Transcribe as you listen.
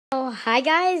Oh, hi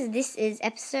guys, this is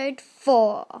episode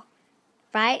 4,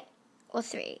 right? Or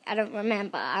 3, I don't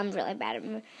remember, I'm really bad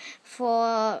at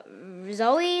for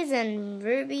Zoe's and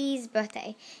Ruby's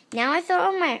birthday. Now I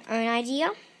thought of my own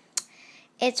idea.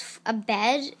 It's a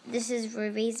bed. This is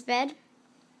Ruby's bed.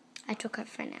 I took her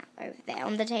for now over there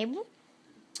on the table.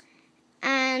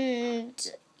 And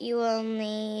you will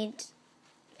need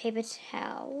paper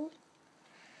towel.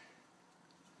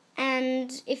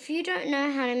 And if you don't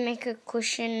know how to make a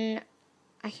cushion,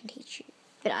 I can teach you,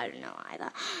 but I don't know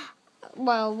either.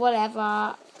 Well,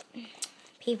 whatever.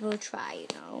 People try,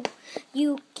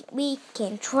 we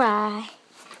can try.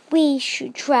 We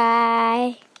should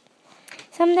try.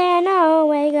 Someday I know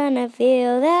we're gonna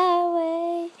feel that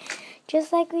way,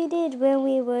 just like we did when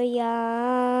we were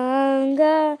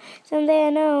younger. Someday I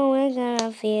know we're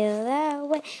gonna feel that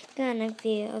way. Gonna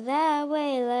feel that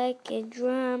way like a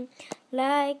drum.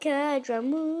 Like a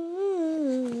drum,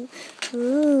 ooh,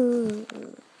 ooh,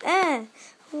 ah,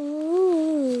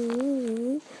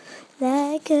 ooh,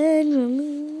 like a drum.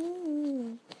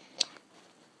 Ooh.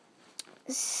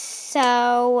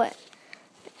 So,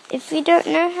 if you don't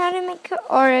know how to make an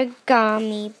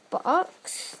origami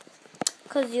box,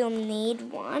 because you'll need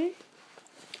one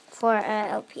for a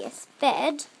LPS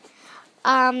bed,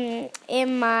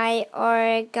 in my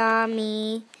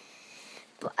origami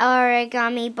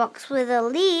box with a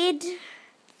lid,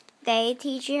 they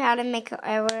teach you how to make an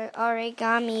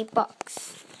origami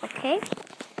box, okay?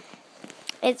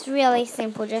 It's really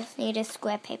simple, just need a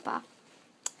square paper.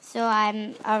 So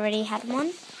I already had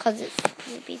one, because it's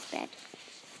Ruby's bed.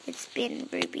 It's been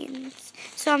Ruby's.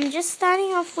 So I'm just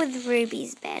starting off with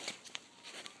Ruby's bed.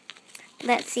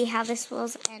 Let's see how this will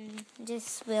end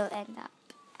up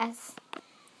as.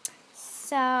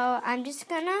 So I'm just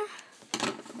gonna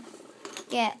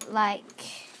get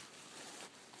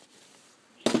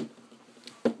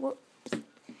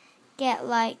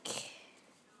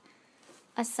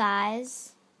a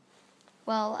size.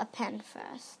 Well, a pen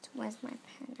first. Where's my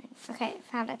pen? Okay,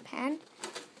 found a pen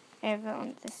over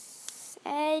on this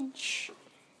edge,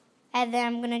 and then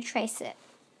I'm gonna trace it.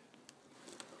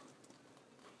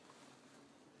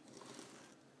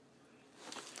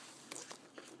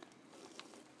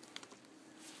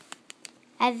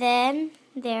 And then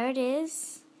there it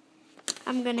is.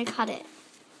 I'm gonna cut it.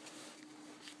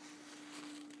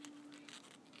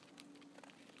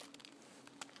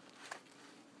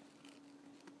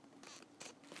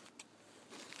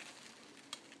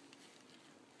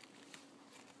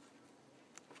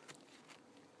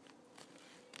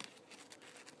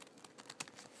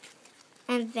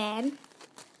 And then,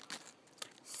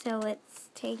 so it's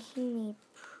taking me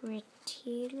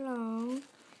pretty long,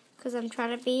 because I'm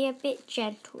trying to be a bit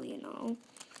gentle,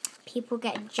 People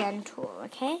get gentle,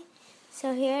 okay?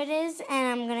 So here it is,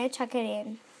 and I'm going to tuck it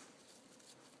in.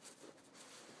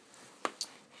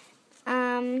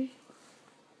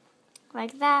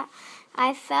 Like that.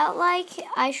 I felt like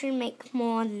I should make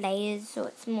more layers so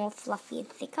it's more fluffy and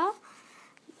thicker.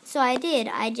 So I did.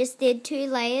 I just did 2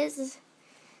 layers.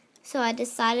 So I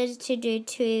decided to do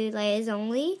 2 layers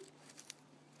only.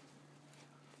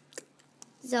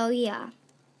 So yeah.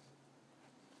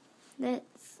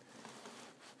 Let's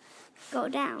go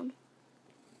down.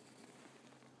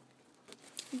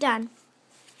 Done.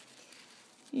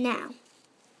 Now,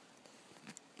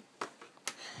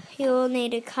 you'll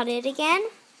need to cut it again.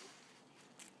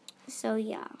 So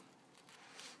yeah.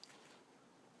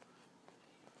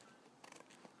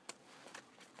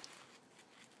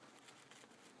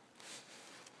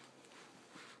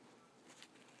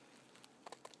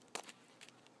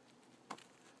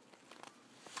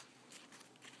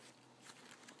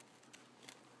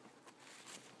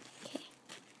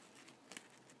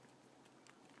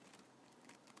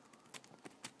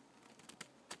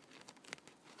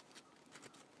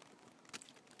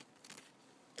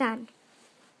 Done.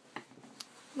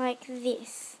 Like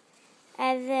this.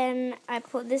 And then I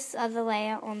put this other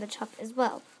layer on the top as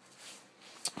well.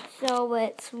 So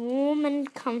it's warm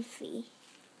and comfy.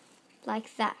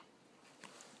 Like that.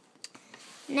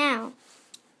 Now,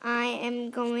 I am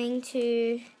going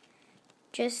to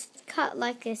just cut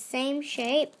like the same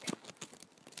shape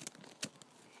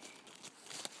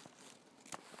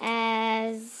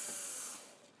as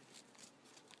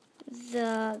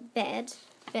the bed,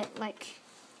 but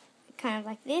kind of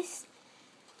like this,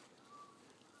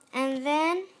 and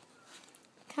then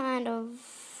kind of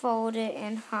fold it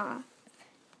in half,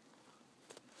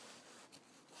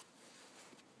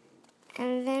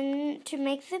 and then to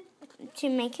make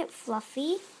it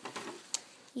fluffy,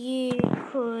 you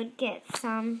could get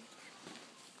some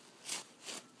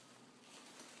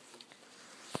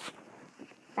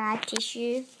bad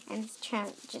tissue and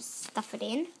just stuff it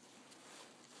in.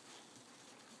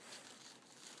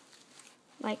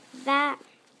 Like that.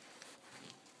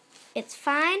 It's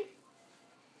fine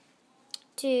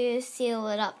to seal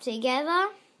it up together.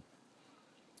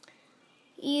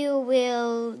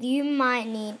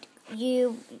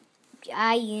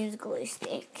 I use glue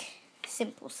stick.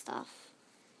 Simple stuff.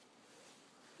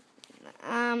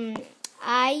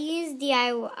 I use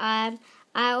DIY.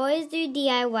 I always do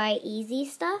DIY easy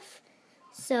stuff,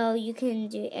 so you can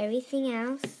do everything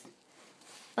else,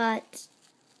 but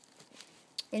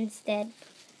instead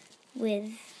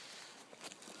with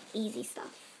easy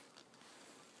stuff.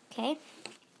 Okay?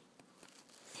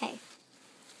 Okay.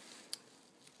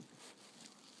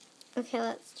 Okay,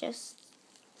 let's just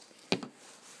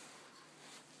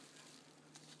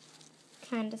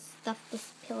kind of stuff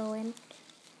this pillow in.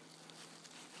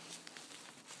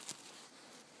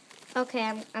 Okay,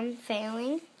 I'm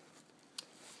failing.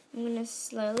 I'm gonna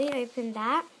slowly open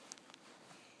that.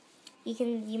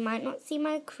 You might not see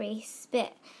my crease,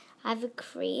 but I have a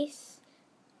crease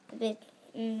a bit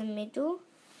in the middle,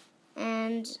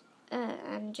 and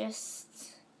I'm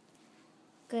just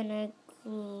gonna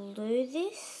glue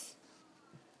this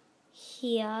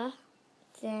here,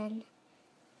 then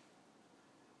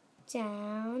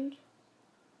down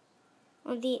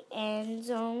on the ends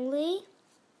only.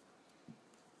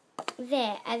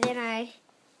 There, and then I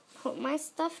put my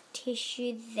stuffed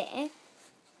tissue there,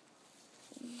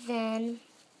 then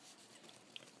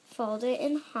fold it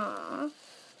in half,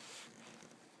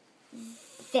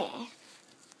 there.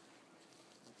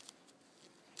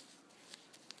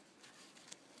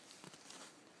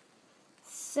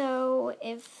 So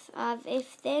if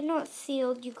they're not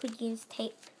sealed, you could use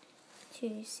tape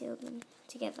to seal them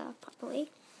together properly.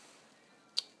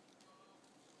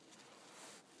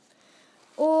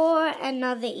 Or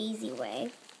another easy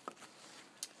way,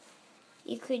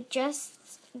 you could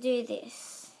just do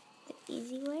this. The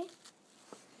easy way.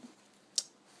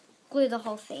 Glue the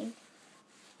whole thing.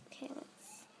 Okay,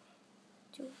 let's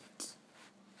do it.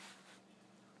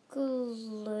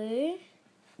 Glue.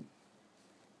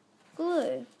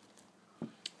 Glue.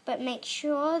 But make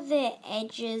sure the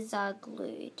edges are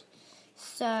glued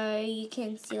so you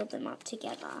can seal them up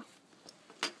together.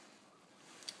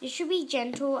 You should be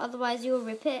gentle, otherwise you'll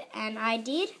rip it, and I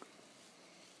did.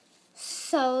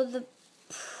 So the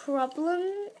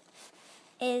problem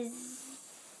is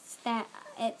that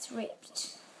it's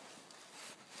ripped.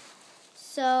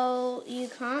 So you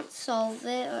can't solve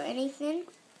it or anything.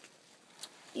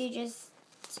 You just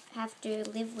have to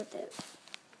live with it.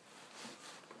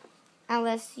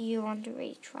 Unless you want to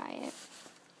retry it.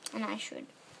 And I should.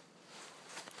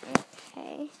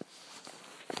 Okay.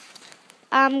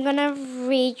 I'm gonna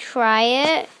retry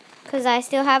it because I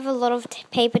still have a lot of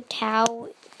paper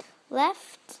towel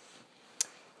left.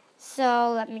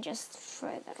 So let me just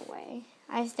throw that away.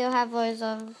 I still have loads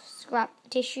of scrap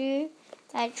tissue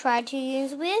that I tried to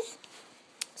use with.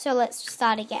 So let's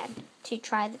start again to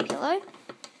try the pillow.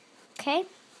 Okay.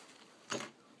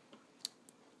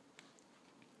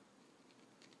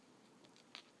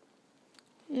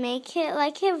 Make it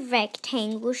like a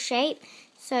rectangle shape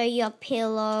so your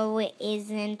pillow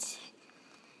isn't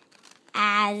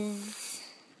as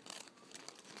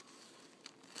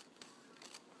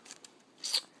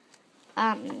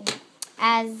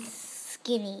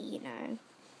skinny, you know.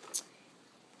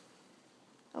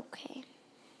 Okay.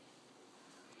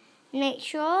 Make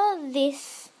sure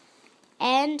this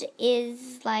end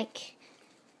is like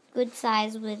good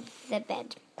size with the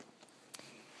bed.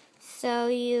 So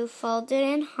you fold it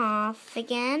in half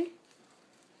again.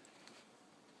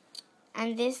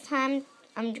 And this time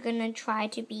I'm going to try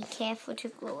to be careful to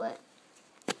glue it.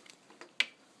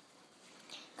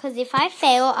 Because if I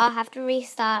fail, I'll have to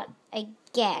restart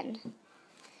again.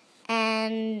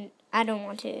 And I don't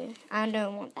want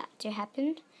that to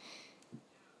happen.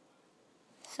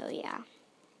 So yeah.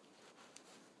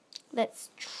 Let's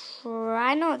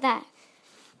try not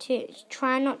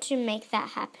to make that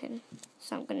happen.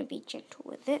 So I'm going to be gentle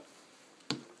with it.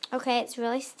 Okay, it's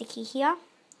really sticky here.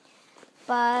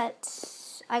 But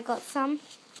I got some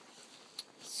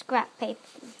scrap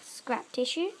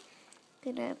tissue.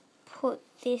 I'm going to put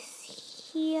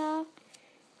this here.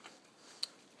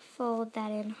 Fold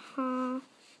that in half.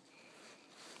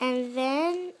 And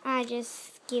then I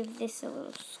just give this a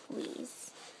little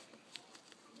squeeze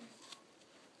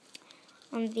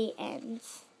on the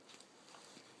ends.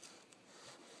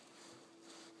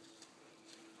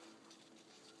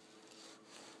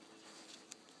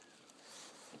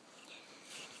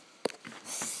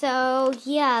 So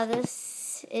yeah,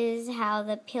 this is how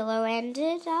the pillow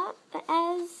ended up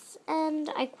as, and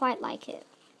I quite like it.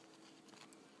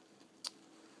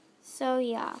 So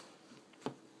yeah,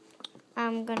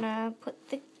 I'm gonna put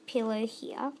the pillow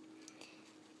here,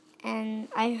 and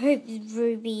I hope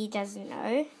Ruby doesn't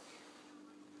know.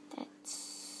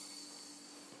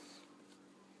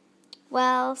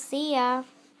 Well, see ya.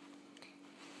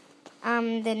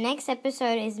 The next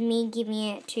episode is me giving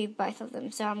it to both of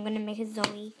them, so I'm gonna make a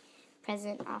Zoe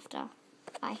present after.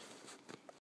 Bye.